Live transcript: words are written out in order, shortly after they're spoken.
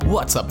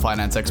What's up,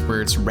 finance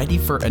experts? Ready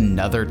for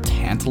another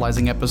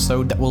tantalizing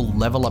episode that will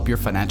level up your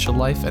financial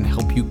life and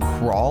help you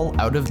crawl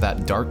out of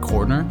that dark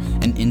corner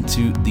and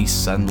into the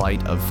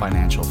sunlight of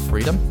financial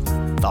freedom?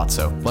 Thought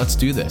so. Let's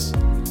do this.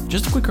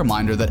 Just a quick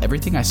reminder that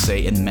everything I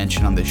say and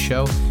mention on this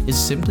show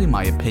is simply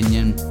my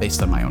opinion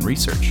based on my own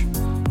research.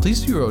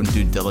 Please do your own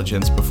due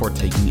diligence before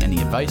taking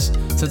any advice,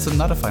 since I'm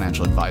not a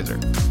financial advisor.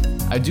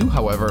 I do,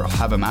 however,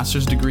 have a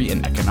master's degree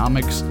in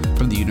economics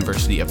from the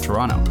University of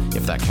Toronto,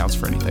 if that counts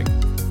for anything.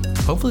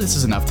 Hopefully this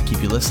is enough to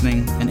keep you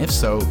listening, and if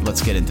so,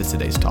 let's get into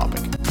today's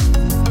topic.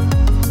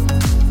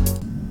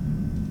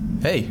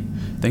 Hey,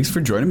 thanks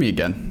for joining me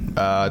again.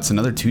 It's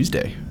another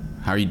Tuesday.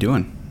 How are you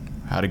doing?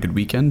 Had a good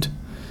weekend?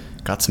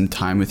 Got some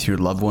time with your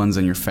loved ones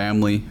and your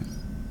family?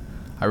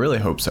 I really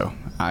hope so.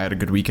 I had a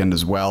good weekend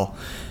as well.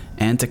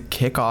 And to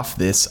kick off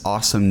this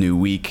awesome new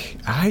week,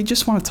 I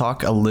just want to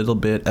talk a little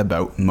bit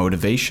about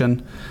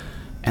motivation,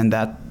 and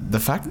that the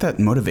fact that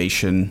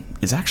motivation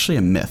is actually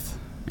a myth.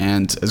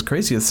 And as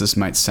crazy as this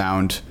might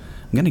sound,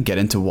 I'm going to get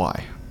into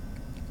why.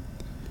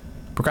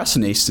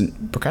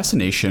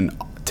 Procrastination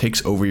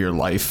takes over your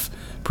life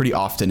pretty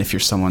often if you're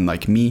someone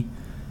like me,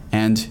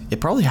 and it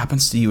probably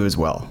happens to you as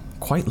well,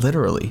 quite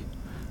literally,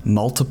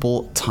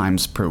 multiple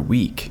times per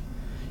week.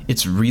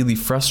 It's really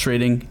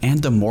frustrating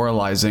and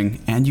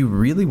demoralizing, and you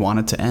really want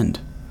it to end.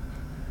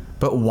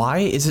 But why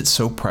is it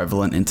so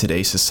prevalent in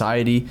today's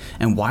society,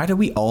 and why do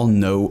we all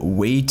know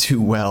way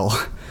too well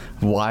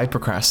why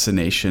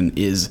procrastination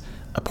is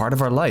a part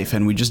of our life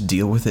and we just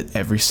deal with it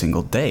every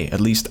single day? At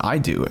least I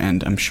do,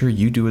 and I'm sure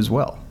you do as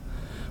well.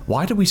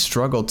 Why do we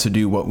struggle to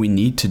do what we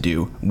need to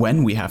do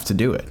when we have to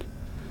do it?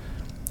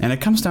 And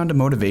it comes down to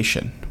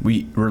motivation.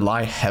 We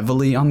rely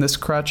heavily on this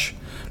crutch,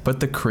 but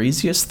the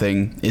craziest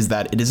thing is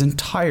that it is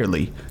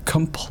entirely,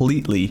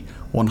 completely,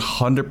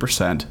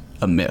 100%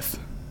 a myth.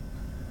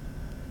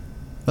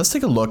 Let's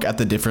take a look at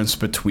the difference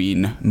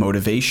between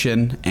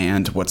motivation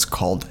and what's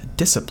called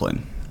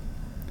discipline.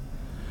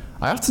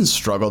 I often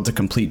struggle to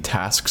complete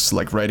tasks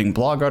like writing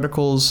blog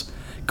articles,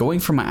 going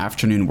for my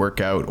afternoon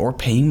workout, or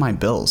paying my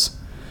bills.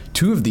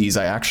 Two of these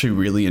I actually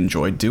really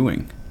enjoy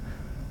doing.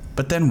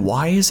 But then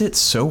why is it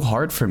so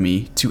hard for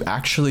me to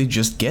actually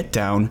just get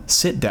down,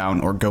 sit down,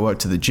 or go out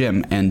to the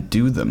gym and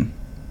do them?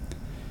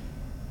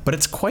 But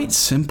it's quite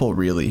simple,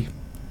 really.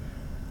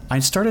 I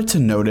started to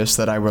notice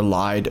that I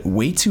relied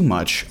way too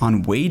much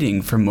on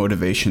waiting for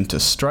motivation to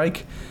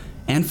strike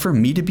and for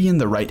me to be in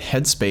the right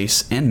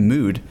headspace and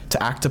mood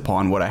to act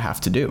upon what I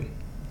have to do.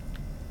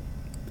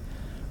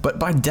 But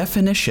by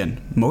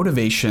definition,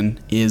 motivation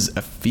is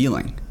a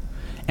feeling.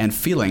 And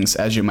feelings,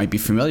 as you might be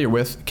familiar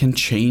with, can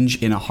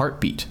change in a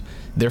heartbeat.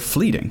 They're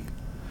fleeting.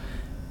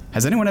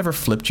 Has anyone ever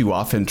flipped you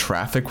off in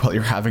traffic while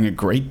you're having a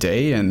great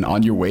day and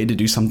on your way to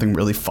do something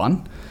really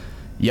fun?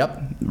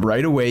 Yep,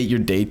 right away your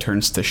day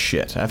turns to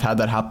shit. I've had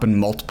that happen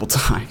multiple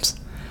times.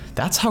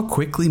 That's how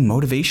quickly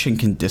motivation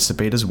can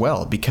dissipate as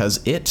well,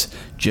 because it,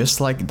 just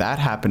like that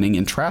happening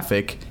in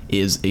traffic,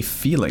 is a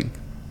feeling.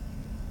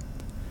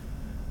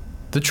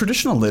 The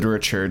traditional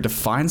literature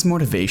defines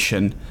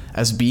motivation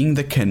as being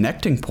the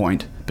connecting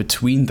point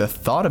between the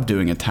thought of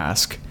doing a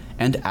task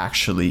and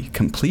actually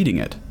completing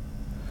it.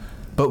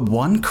 But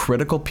one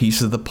critical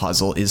piece of the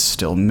puzzle is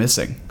still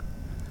missing.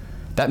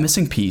 That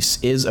missing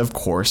piece is, of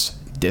course,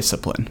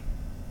 discipline.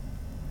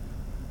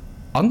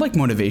 Unlike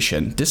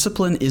motivation,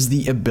 discipline is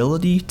the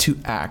ability to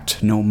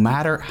act no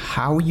matter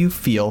how you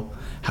feel,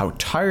 how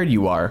tired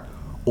you are,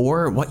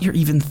 or what you're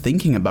even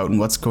thinking about and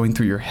what's going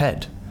through your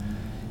head.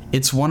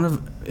 It's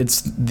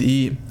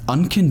the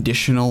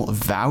unconditional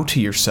vow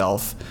to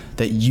yourself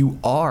that you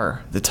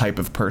are the type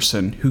of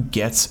person who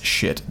gets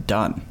shit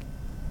done.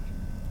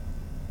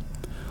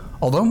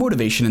 Although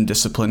motivation and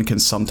discipline can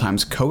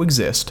sometimes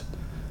coexist,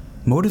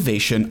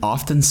 motivation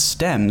often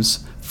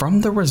stems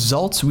from the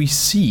results we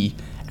see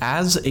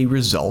as a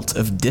result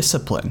of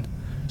discipline.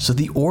 So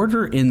the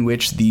order in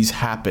which these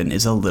happen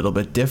is a little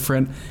bit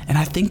different, and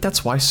I think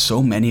that's why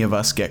so many of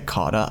us get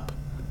caught up.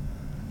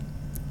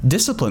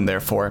 Discipline,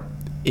 therefore,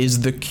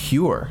 is the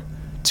cure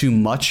to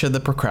much of the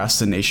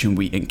procrastination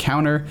we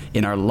encounter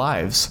in our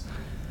lives.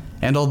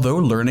 And although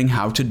learning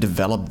how to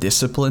develop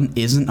discipline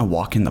isn't a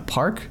walk in the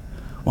park,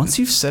 once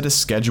you've set a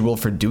schedule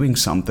for doing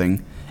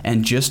something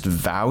and just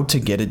vow to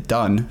get it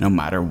done no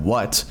matter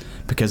what,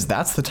 because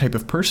that's the type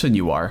of person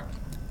you are,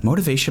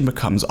 motivation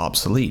becomes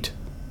obsolete.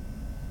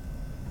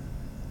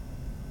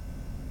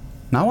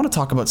 Now I want to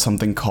talk about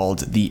something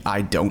called the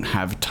I don't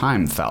have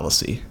time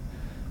fallacy,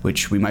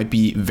 which we might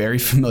be very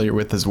familiar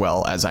with as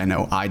well, as I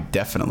know I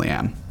definitely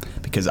am,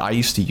 because I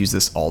used to use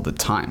this all the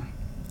time.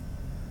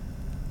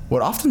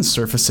 What often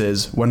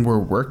surfaces when we're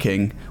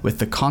working with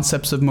the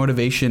concepts of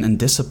motivation and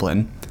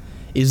discipline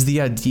is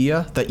the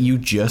idea that you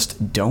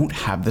just don't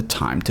have the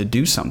time to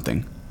do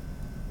something.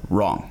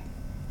 Wrong.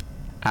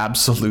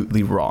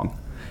 Absolutely wrong.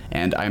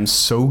 And I'm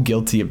so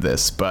guilty of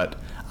this, but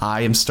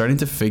I am starting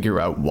to figure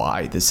out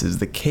why this is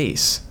the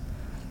case.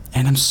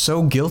 And I'm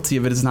so guilty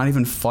of it, it's not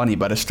even funny,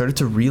 but I started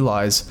to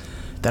realize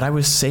that I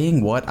was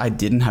saying what I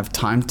didn't have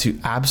time to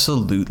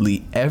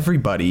absolutely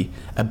everybody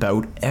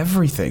about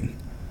everything.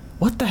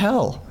 What the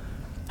hell?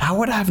 How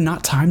would I have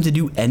not time to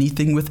do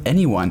anything with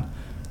anyone?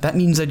 That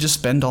means I just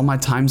spend all my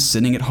time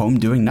sitting at home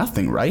doing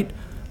nothing, right?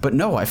 But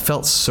no, I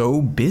felt so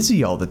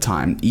busy all the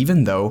time,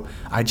 even though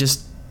I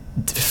just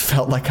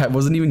felt like I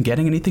wasn't even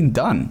getting anything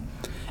done.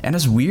 And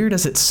as weird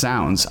as it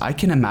sounds, I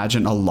can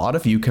imagine a lot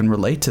of you can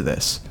relate to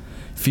this.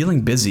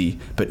 Feeling busy,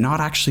 but not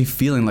actually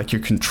feeling like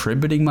you're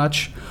contributing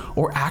much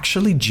or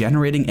actually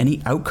generating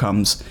any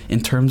outcomes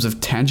in terms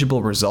of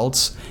tangible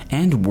results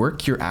and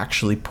work you're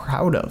actually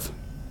proud of.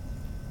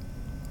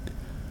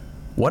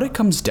 What it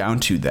comes down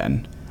to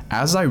then,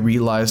 as I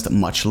realized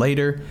much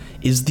later,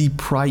 is the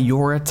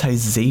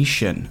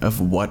prioritization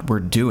of what we're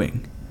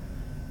doing.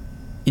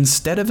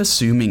 Instead of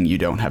assuming you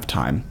don't have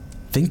time,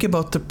 think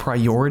about the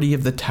priority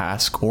of the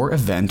task or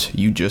event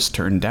you just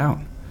turned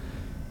down.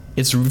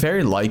 It's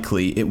very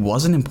likely it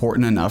wasn't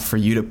important enough for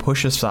you to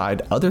push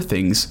aside other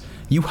things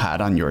you had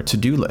on your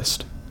to-do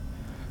list.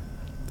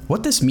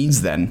 What this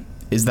means then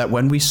is that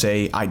when we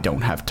say, I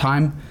don't have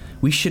time,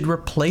 we should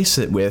replace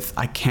it with,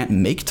 I can't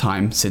make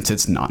time since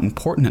it's not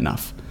important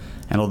enough.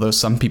 And although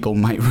some people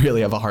might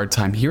really have a hard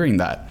time hearing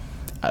that,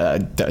 I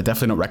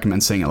definitely don't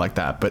recommend saying it like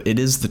that, but it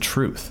is the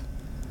truth.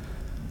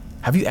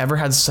 Have you ever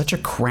had such a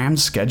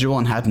crammed schedule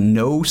and had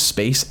no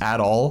space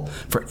at all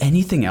for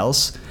anything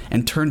else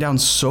and turned down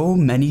so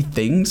many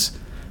things,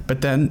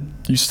 but then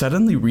you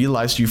suddenly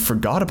realized you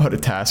forgot about a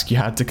task you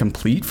had to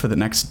complete for the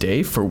next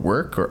day for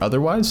work or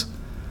otherwise?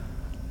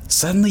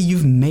 Suddenly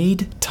you've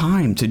made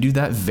time to do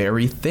that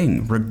very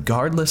thing,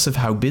 regardless of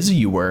how busy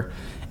you were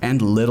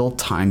and little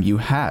time you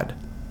had.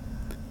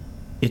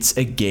 It's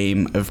a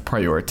game of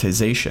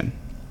prioritization.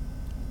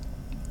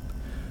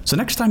 So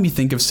next time you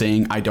think of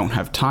saying, I don't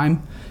have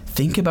time,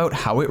 think about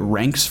how it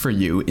ranks for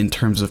you in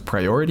terms of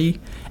priority,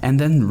 and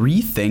then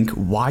rethink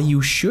why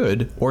you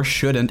should or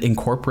shouldn't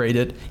incorporate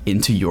it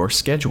into your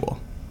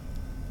schedule.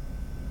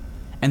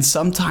 And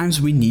sometimes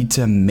we need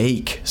to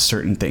make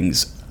certain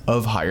things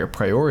of higher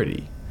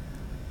priority.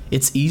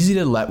 It's easy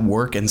to let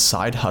work and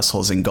side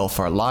hustles engulf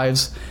our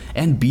lives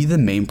and be the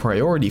main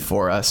priority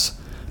for us,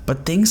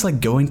 but things like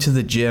going to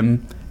the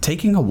gym,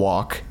 taking a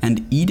walk,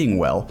 and eating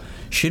well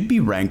should be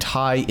ranked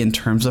high in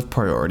terms of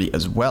priority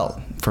as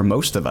well, for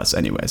most of us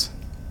anyways.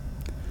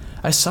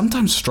 I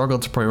sometimes struggle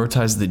to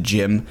prioritize the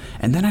gym,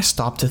 and then I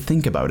stop to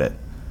think about it.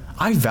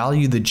 I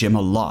value the gym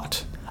a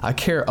lot. I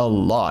care a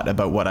lot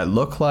about what I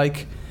look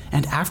like,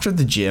 and after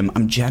the gym,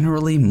 I'm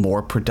generally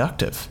more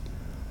productive.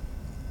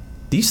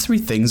 These three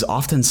things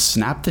often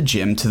snap the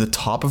gym to the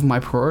top of my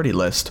priority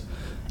list,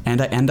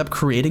 and I end up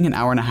creating an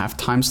 1.5-hour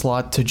time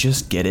slot to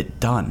just get it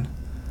done.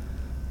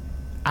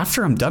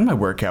 After I'm done my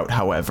workout,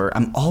 however,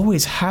 I'm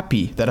always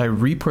happy that I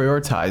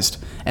reprioritized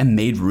and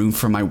made room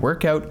for my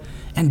workout,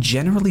 and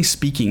generally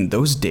speaking,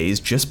 those days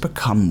just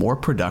become more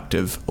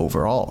productive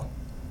overall.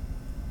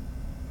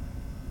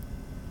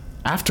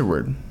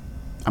 Afterward,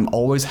 I'm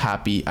always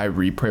happy I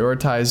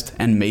reprioritized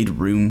and made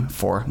room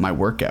for my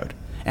workout.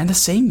 And the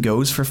same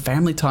goes for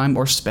family time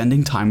or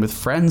spending time with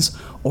friends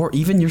or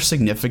even your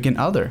significant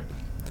other.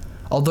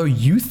 Although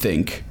you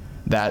think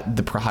that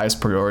the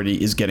highest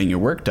priority is getting your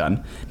work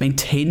done,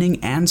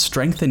 maintaining and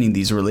strengthening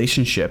these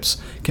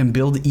relationships can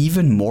build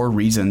even more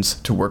reasons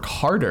to work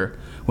harder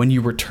when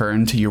you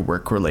return to your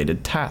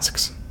work-related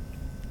tasks.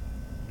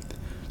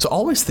 So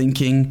always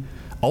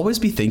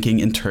be thinking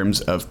in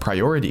terms of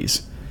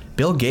priorities.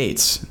 Bill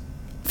Gates,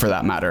 for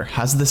that matter,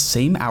 has the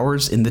same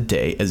hours in the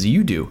day as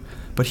you do,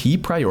 but he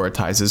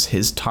prioritizes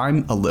his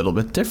time a little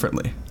bit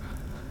differently.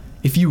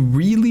 If you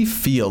really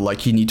feel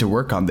like you need to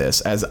work on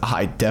this, as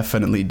I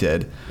definitely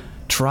did,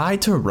 try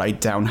to write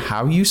down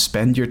how you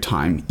spend your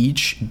time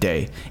each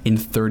day in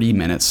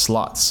 30-minute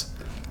slots.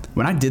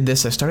 When I did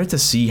this, I started to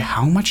see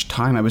how much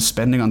time I was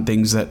spending on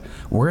things that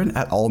weren't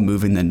at all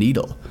moving the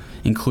needle,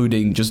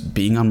 including just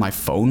being on my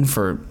phone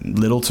for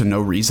little to no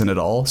reason at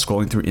all,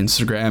 scrolling through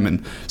Instagram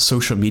and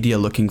social media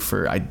looking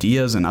for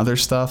ideas and other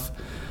stuff,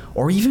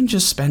 or even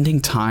just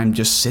spending time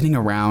just sitting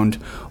around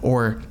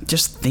or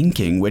just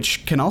thinking,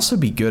 which can also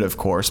be good, of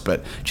course,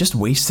 but just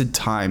wasted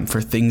time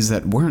for things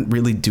that weren't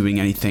really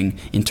doing anything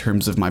in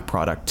terms of my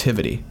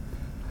productivity.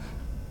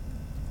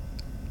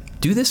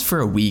 Do this for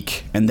a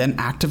week and then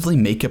actively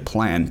make a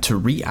plan to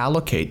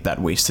reallocate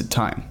that wasted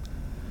time.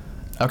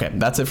 Okay,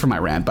 that's it for my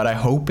rant, but I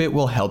hope it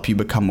will help you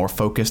become more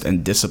focused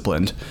and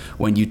disciplined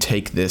when you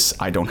take this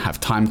I don't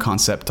have time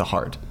concept to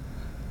heart.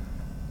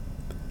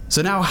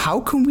 So now,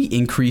 how can we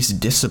increase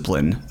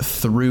discipline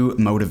through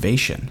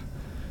motivation?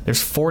 There's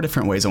 4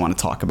 different ways I want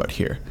to talk about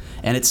here,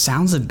 and it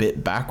sounds a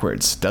bit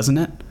backwards, doesn't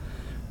it?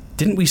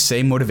 Didn't we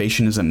say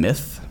motivation is a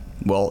myth?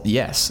 Well,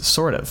 yes,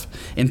 sort of.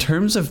 In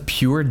terms of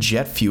pure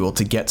jet fuel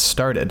to get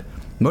started,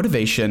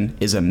 motivation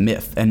is a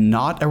myth and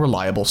not a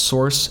reliable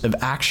source of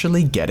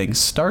actually getting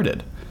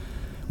started.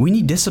 We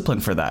need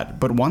discipline for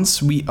that, but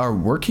once we are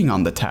working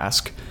on the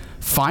task,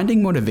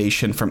 finding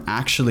motivation from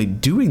actually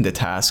doing the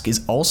task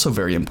is also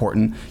very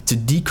important to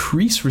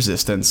decrease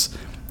resistance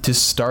to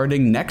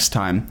starting next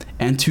time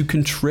and to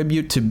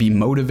contribute to be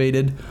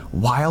motivated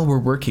while we're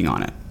working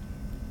on it.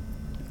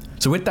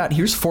 So with that,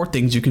 here's 4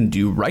 things you can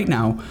do right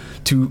now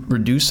to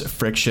reduce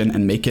friction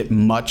and make it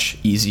much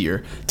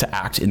easier to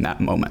act in that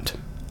moment.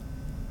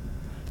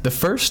 The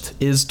first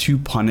is to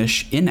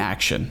punish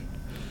inaction.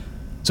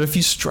 So if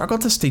you struggle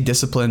to stay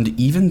disciplined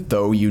even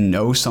though you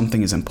know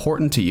something is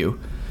important to you,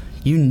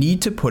 you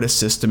need to put a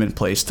system in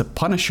place to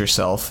punish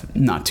yourself,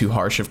 not too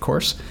harsh of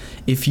course,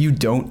 if you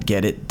don't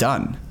get it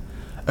done.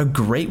 A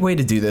great way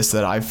to do this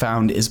that I've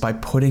found is by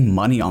putting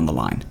money on the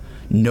line.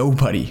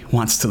 Nobody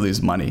wants to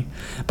lose money.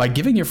 By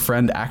giving your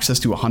friend access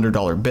to a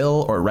 $100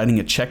 bill or writing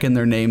a check in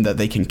their name that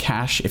they can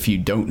cash if you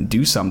don't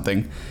do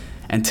something,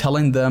 and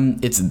telling them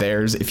it's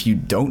theirs if you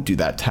don't do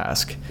that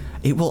task,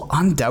 it will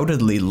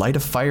undoubtedly light a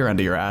fire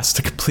under your ass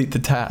to complete the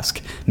task,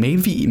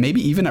 maybe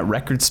even at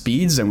record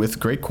speeds and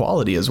with great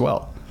quality as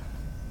well.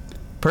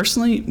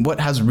 Personally, what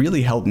has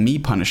really helped me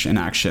punish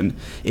inaction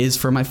is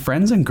for my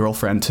friends and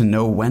girlfriend to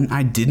know when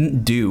I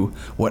didn't do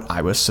what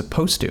I was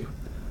supposed to.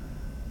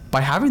 By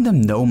having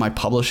them know my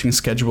publishing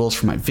schedules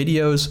for my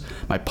videos,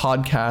 my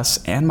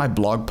podcasts, and my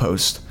blog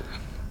posts,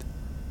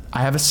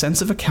 I have a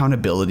sense of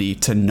accountability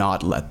to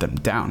not let them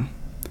down.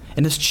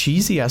 And as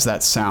cheesy as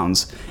that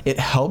sounds, it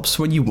helps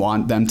when you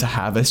want them to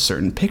have a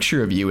certain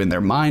picture of you in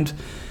their mind.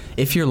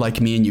 If you're like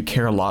me and you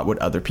care a lot what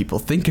other people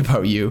think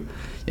about you,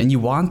 and you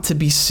want to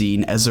be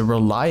seen as a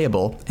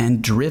reliable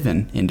and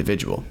driven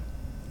individual.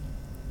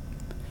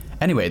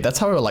 Anyway, that's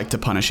how I would like to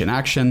punish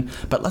inaction,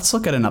 but let's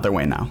look at another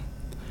way now.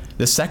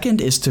 The second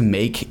is to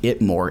make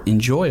it more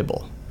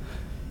enjoyable.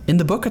 In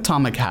the book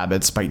Atomic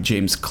Habits by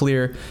James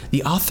Clear,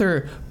 the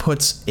author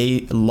puts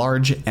a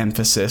large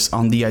emphasis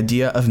on the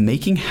idea of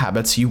making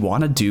habits you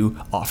want to do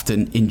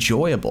often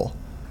enjoyable.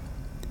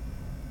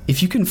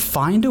 If you can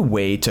find a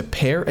way to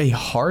pair a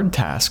hard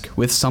task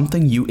with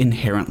something you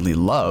inherently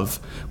love,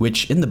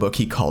 which in the book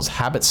he calls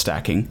habit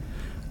stacking,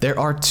 there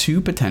are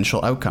 2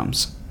 potential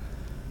outcomes.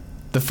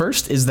 The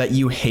first is that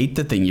you hate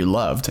the thing you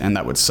loved, and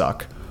that would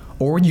suck,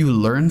 or you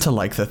learn to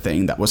like the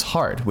thing that was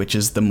hard, which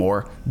is the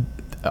more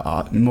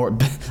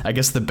I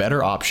guess the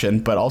better option,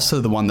 but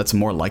also the one that's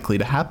more likely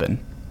to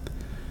happen.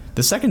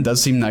 The second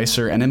does seem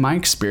nicer, and in my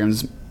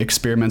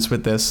experiments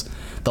with this,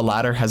 the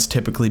latter has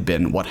typically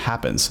been what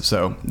happens,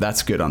 so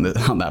that's good on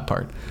that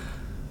part.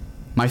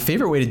 My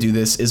favorite way to do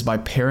this is by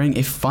pairing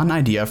a fun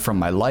idea from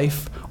my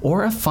life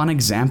or a fun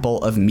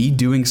example of me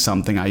doing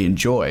something I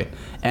enjoy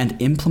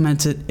and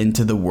implement it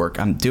into the work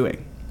I'm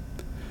doing.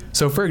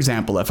 So for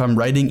example, if I'm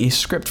writing a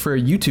script for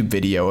a YouTube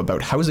video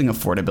about housing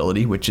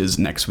affordability, which is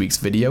next week's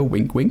video,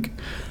 wink wink,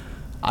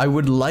 I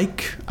would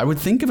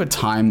think of a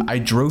time I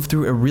drove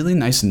through a really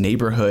nice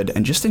neighborhood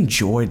and just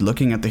enjoyed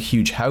looking at the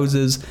huge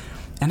houses,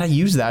 and I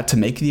used that to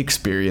make the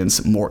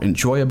experience more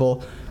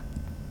enjoyable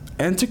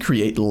and to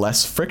create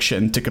less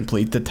friction to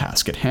complete the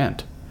task at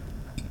hand.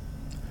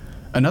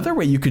 Another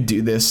way you could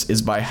do this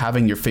is by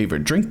having your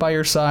favorite drink by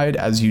your side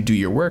as you do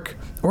your work,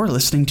 or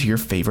listening to your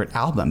favorite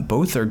album.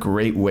 Both are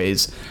great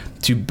ways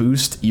to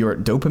boost your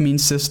dopamine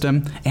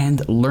system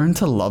and learn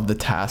to love the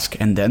task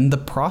and then the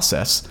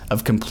process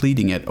of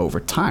completing it over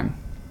time.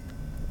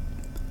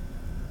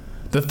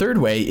 The third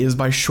way is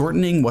by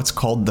shortening what's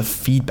called the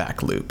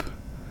feedback loop.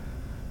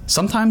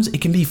 Sometimes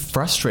it can be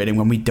frustrating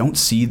when we don't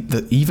see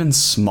the even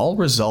small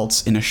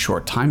results in a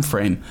short time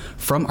frame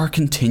from our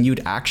continued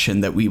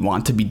action that we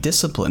want to be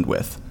disciplined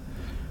with.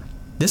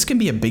 This can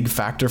be a big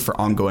factor for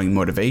ongoing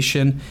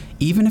motivation,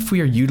 even if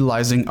we are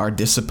utilizing our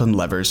discipline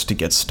levers to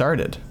get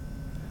started.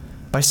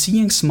 By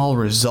seeing small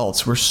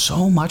results, we're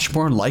so much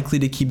more likely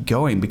to keep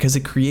going because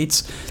it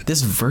creates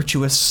this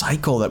virtuous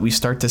cycle that we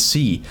start to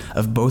see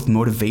of both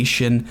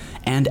motivation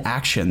and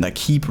action that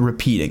keep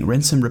repeating,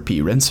 rinse and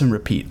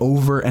repeat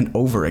over and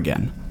over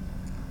again.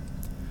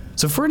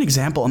 So for an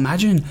example,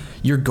 imagine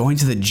you're going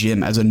to the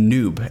gym as a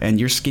noob and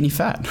you're skinny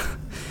fat.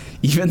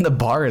 Even the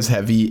bar is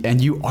heavy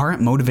and you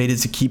aren't motivated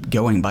to keep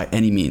going by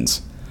any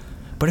means.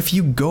 But if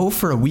you go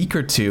for a week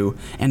or two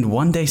and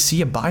one day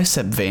see a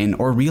bicep vein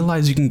or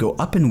realize you can go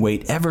up in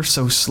weight ever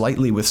so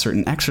slightly with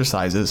certain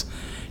exercises,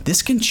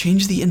 this can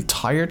change the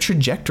entire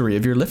trajectory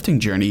of your lifting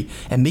journey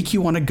and make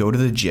you want to go to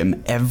the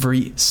gym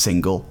every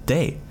single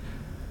day.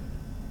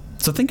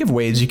 So think of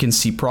ways you can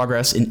see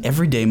progress in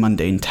everyday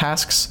mundane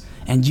tasks,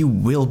 and you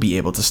will be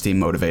able to stay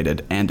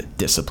motivated and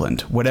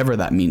disciplined, whatever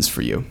that means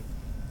for you.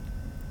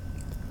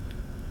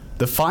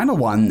 The final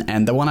one,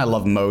 and the one I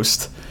love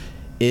most,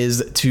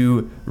 is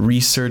to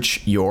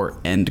research your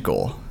end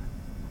goal.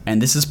 And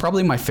this is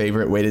probably my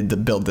favorite way to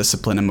build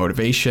discipline and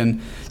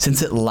motivation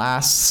since it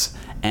lasts,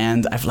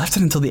 and I've left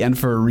it until the end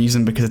for a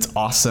reason because it's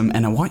awesome,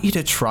 and I want you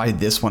to try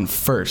this one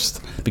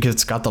first because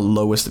it's got the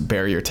lowest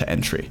barrier to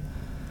entry.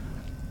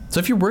 So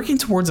if you're working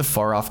towards a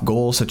far-off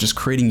goal such as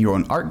creating your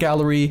own art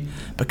gallery,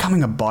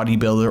 becoming a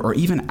bodybuilder, or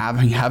even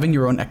having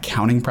your own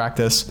accounting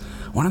practice,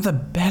 one of the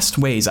best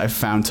ways I've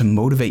found to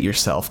motivate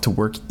yourself to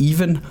work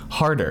even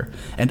harder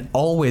and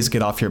always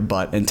get off your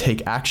butt and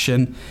take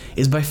action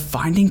is by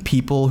finding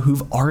people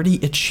who've already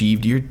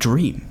achieved your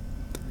dream.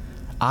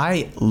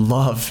 I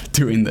love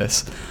doing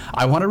this.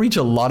 I want to reach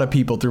a lot of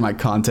people through my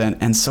content,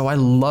 and so I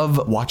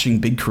love watching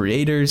big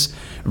creators,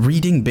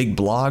 reading big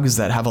blogs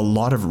that have a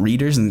lot of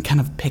readers and kind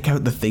of pick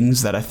out the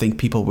things that I think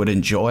people would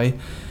enjoy,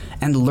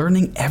 and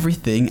learning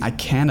everything I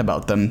can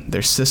about them,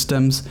 their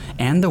systems,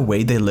 and the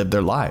way they live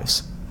their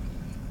lives.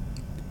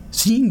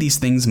 Seeing these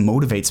things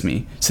motivates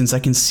me since I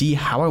can see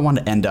how I want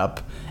to end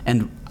up,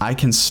 and I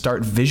can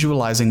start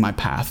visualizing my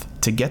path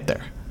to get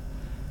there.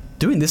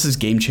 Doing this is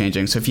game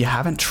changing, so if you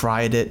haven't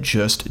tried it,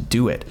 just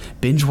do it.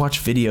 Binge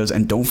watch videos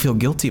and don't feel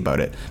guilty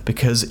about it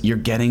because you're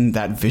getting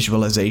that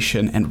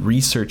visualization and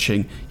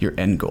researching your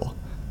end goal.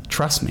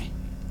 Trust me.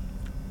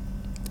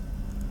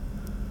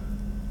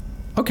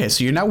 Okay,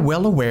 so you're now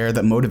well aware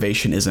that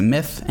motivation is a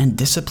myth and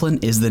discipline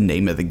is the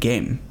name of the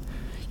game.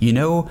 You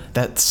know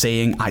that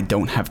saying, "I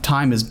don't have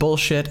time" is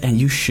bullshit and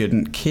you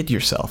shouldn't kid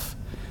yourself.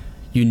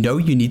 You know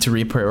you need to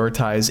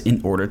reprioritize in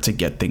order to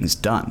get things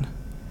done.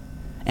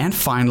 And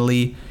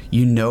finally,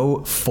 you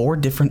know 4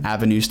 different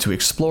avenues to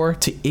explore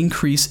to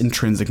increase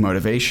intrinsic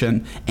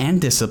motivation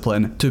and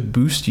discipline to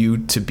boost you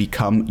to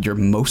become your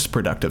most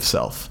productive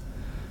self.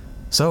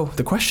 So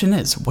the question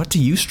is, what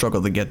do you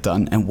struggle to get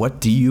done and what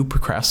do you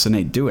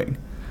procrastinate doing?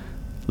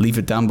 Leave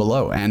it down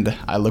below and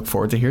I look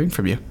forward to hearing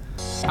from you.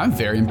 I'm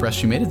very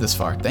impressed you made it this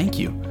far. Thank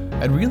you.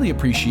 I'd really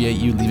appreciate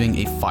you leaving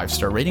a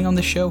 5-star rating on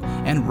the show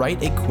and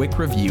write a quick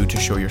review to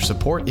show your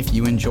support if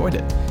you enjoyed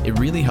it. It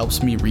really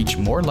helps me reach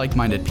more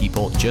like-minded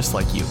people just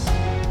like you.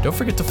 Don't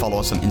forget to follow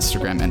us on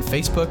Instagram and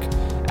Facebook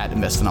at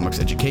Investonomics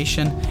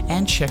Education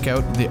and check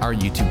out our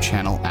YouTube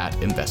channel at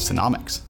Investonomics.